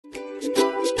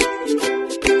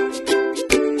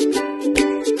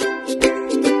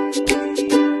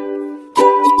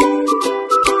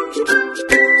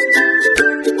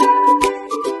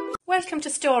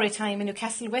Storytime in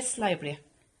Newcastle West Library.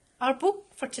 Our book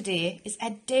for today is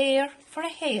A Dare for a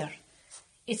Hare.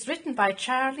 It's written by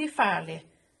Charlie Farley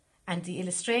and the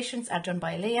illustrations are done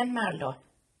by Layn Marlow.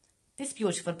 This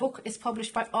beautiful book is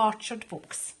published by Orchard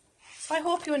Books. So I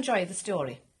hope you enjoy the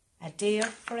story. A Dare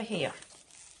for a Hare.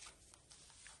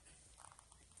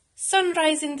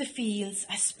 Sunrise in the fields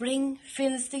as spring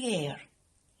fills the air,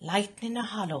 lightning a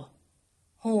hollow,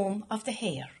 home of the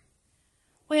hare,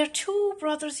 where two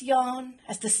brothers yawn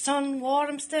as the sun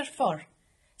warms their fur,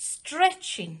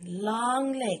 stretching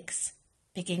long legs,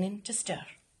 beginning to stir.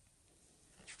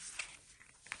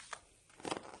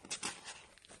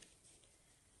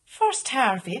 First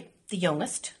Harvey, the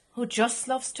youngest, who just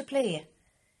loves to play,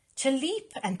 to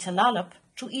leap and to lollop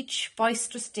through each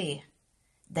boisterous day.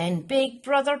 Then big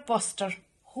brother Buster,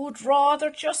 who'd rather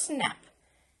just nap,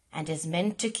 and is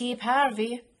meant to keep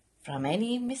Harvey from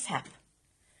any mishap.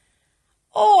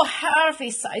 "Oh, Harvey,"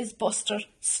 sighs Buster,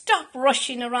 "stop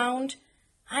rushing around.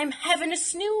 I'm having a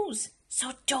snooze,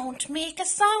 so don't make a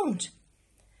sound.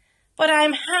 But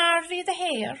I'm Harvey the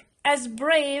Hare, as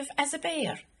brave as a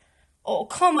bear. Oh,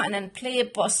 come on and play,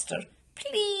 Buster.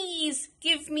 Please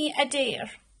give me a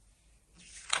dare."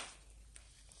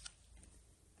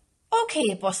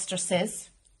 "Okay," Buster says,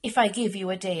 "if I give you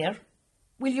a dare,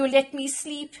 will you let me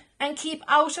sleep and keep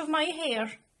out of my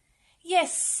hair?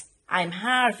 Yes, I'm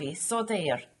Harvey, so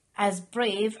there, as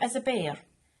brave as a bear.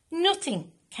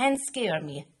 Nothing can scare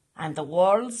me. I'm the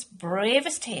world's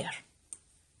bravest hare.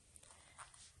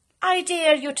 I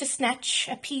dare you to snatch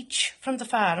a peach from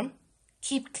the farm.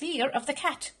 Keep clear of the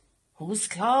cat, whose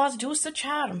claws do so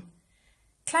charm.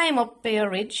 Climb up Bear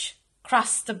Ridge,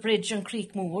 cross the bridge on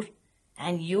Creek Moor,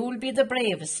 and you'll be the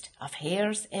bravest of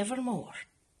hares evermore."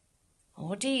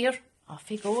 Oh dear, off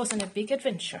he goes on a big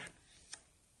adventure.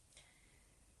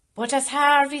 But as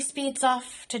Harvey speeds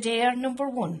off to dare number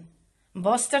one,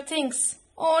 Buster thinks,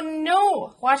 "Oh no,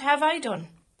 what have I done?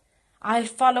 I'll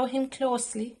follow him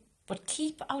closely, but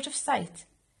keep out of sight,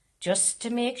 just to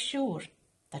make sure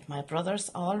that my brother's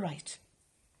all right."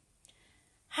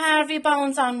 Harvey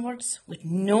bounds onwards with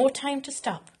no time to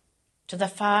stop, to the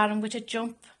farm with a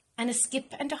jump and a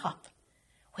skip and a hop,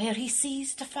 where he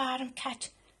sees the farm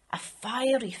cat, a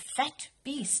fiery fat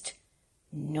beast,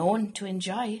 known to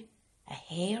enjoy a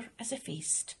hare as a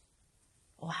feast.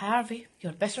 "Oh, Harvey,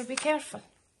 you'd better be careful."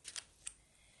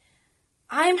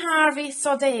 "I'm Harvey,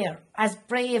 so there, as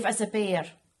brave as a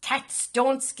bear. Cats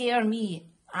don't scare me.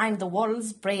 I'm the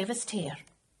world's bravest hare."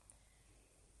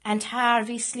 And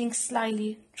Harvey slinks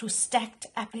slyly through stacked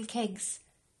apple kegs,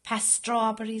 past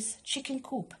strawberries, chicken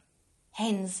coop,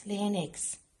 hens laying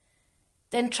eggs,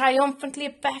 then triumphantly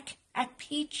back, a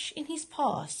peach in his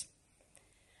paws,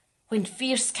 when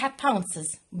fierce cat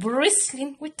pounces,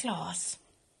 bristling with claws.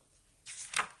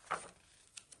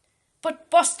 But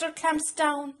Buster clamps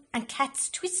down and cat's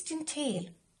twisting tail,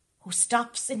 who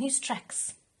stops in his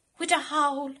tracks with a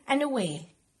howl and a wail,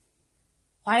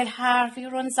 while Harvey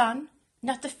runs on,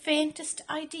 not the faintest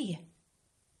idea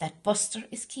that Buster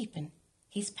is keeping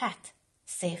his path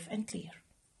safe and clear.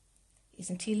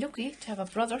 Isn't he lucky to have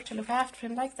a brother to look after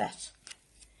him like that?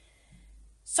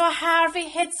 So Harvey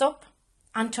heads up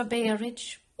onto Bear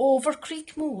Ridge, over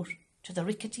Creek Moor to the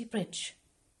rickety bridge.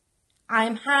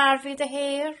 "I'm Harvey the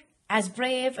Hare, as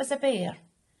brave as a bear.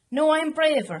 No, I'm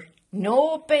braver.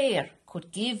 No bear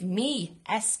could give me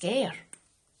a scare."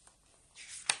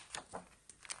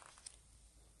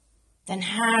 Then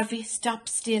Harvey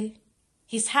stops still.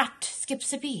 His heart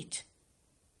skips a beat.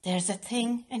 There's a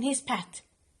thing in his path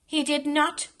he did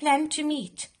not plan to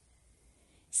meet.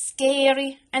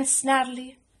 Scary and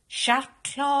snarly, sharp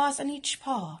claws on each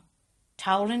paw,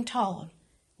 towering tall,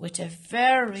 with a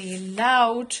very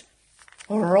loud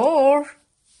roar.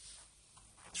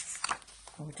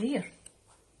 Oh dear.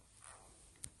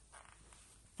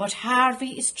 But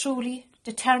Harvey is truly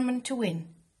determined to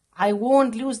win. "I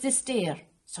won't lose this dare,"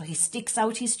 so he sticks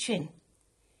out his chin.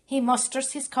 He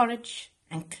musters his courage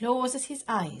and closes his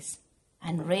eyes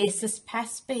and races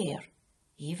past Bear,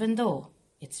 even though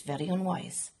it's very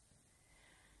unwise.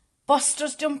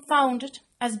 Buster's dumbfounded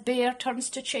as Bear turns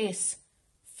to chase,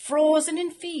 frozen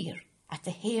in fear at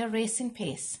the hare racing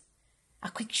pace.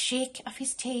 A quick shake of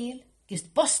his tail gives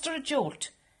Buster a jolt.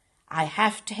 "I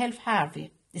have to help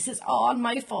Harvey. This is all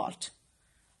my fault."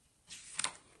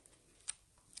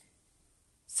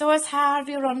 So as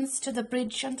Harvey runs to the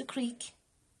bridge on the creek,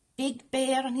 big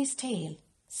Bear on his tail,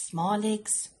 small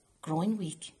legs growing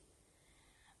weak,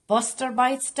 Buster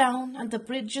bites down on the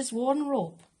bridge's worn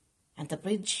rope, and the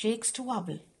bridge shakes to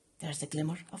wobble. There's a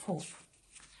glimmer of hope.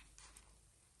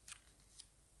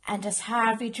 And as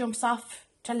Harvey jumps off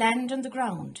to land on the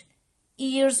ground,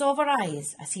 ears over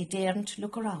eyes as he daren't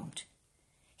look around.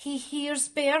 He hears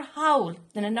Bear howl,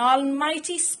 then an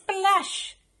almighty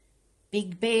splash.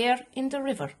 Big Bear in the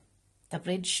river, the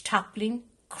bridge toppling,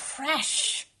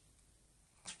 crash.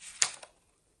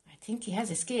 I think he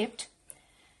has escaped.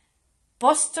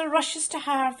 Buster rushes to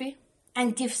Harvey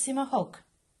and gives him a hug.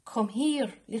 Come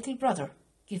here, little brother,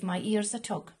 give my ears a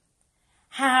tug.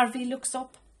 Harvey looks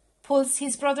up, pulls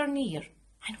his brother near,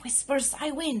 and whispers,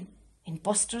 I win, in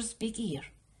Buster's big ear.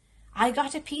 I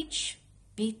got a peach,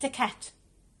 beat the cat,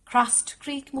 crossed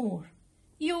Creek Moor.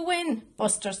 You win,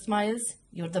 Buster smiles,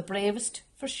 you're the bravest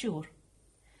for sure.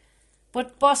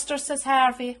 But Buster, says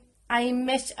Harvey, I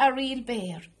met a real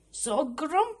bear, so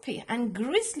grumpy and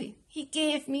grisly, he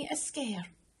gave me a scare.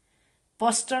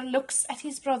 Buster looks at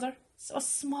his brother, so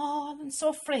small and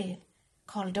so frail,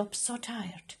 curled up so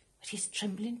tired with his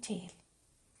trembling tail.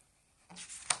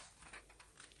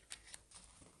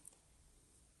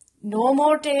 No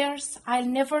more dares, I'll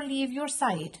never leave your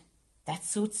side. That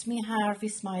suits me, Harvey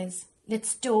smiles,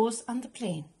 let's doze on the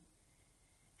plain.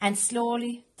 And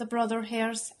slowly the brother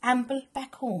hares amble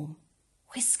back home,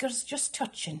 whiskers just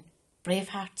touching, brave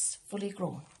hearts fully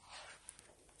grown.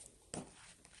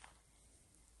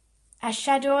 As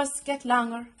shadows get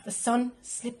longer, the sun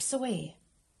slips away.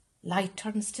 Light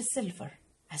turns to silver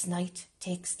as night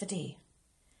takes the day.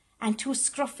 And two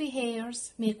scruffy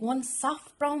hares make one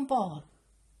soft brown ball,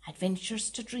 adventures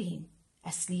to dream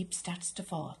as sleep starts to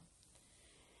fall.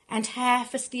 And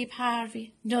half asleep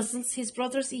Harvey nuzzles his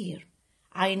brother's ear.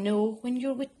 I know when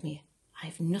you're with me,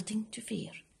 I've nothing to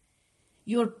fear.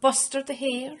 You're Buster the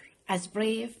Hare, as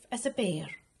brave as a bear.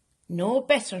 No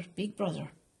better, big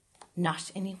brother,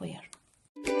 not anywhere.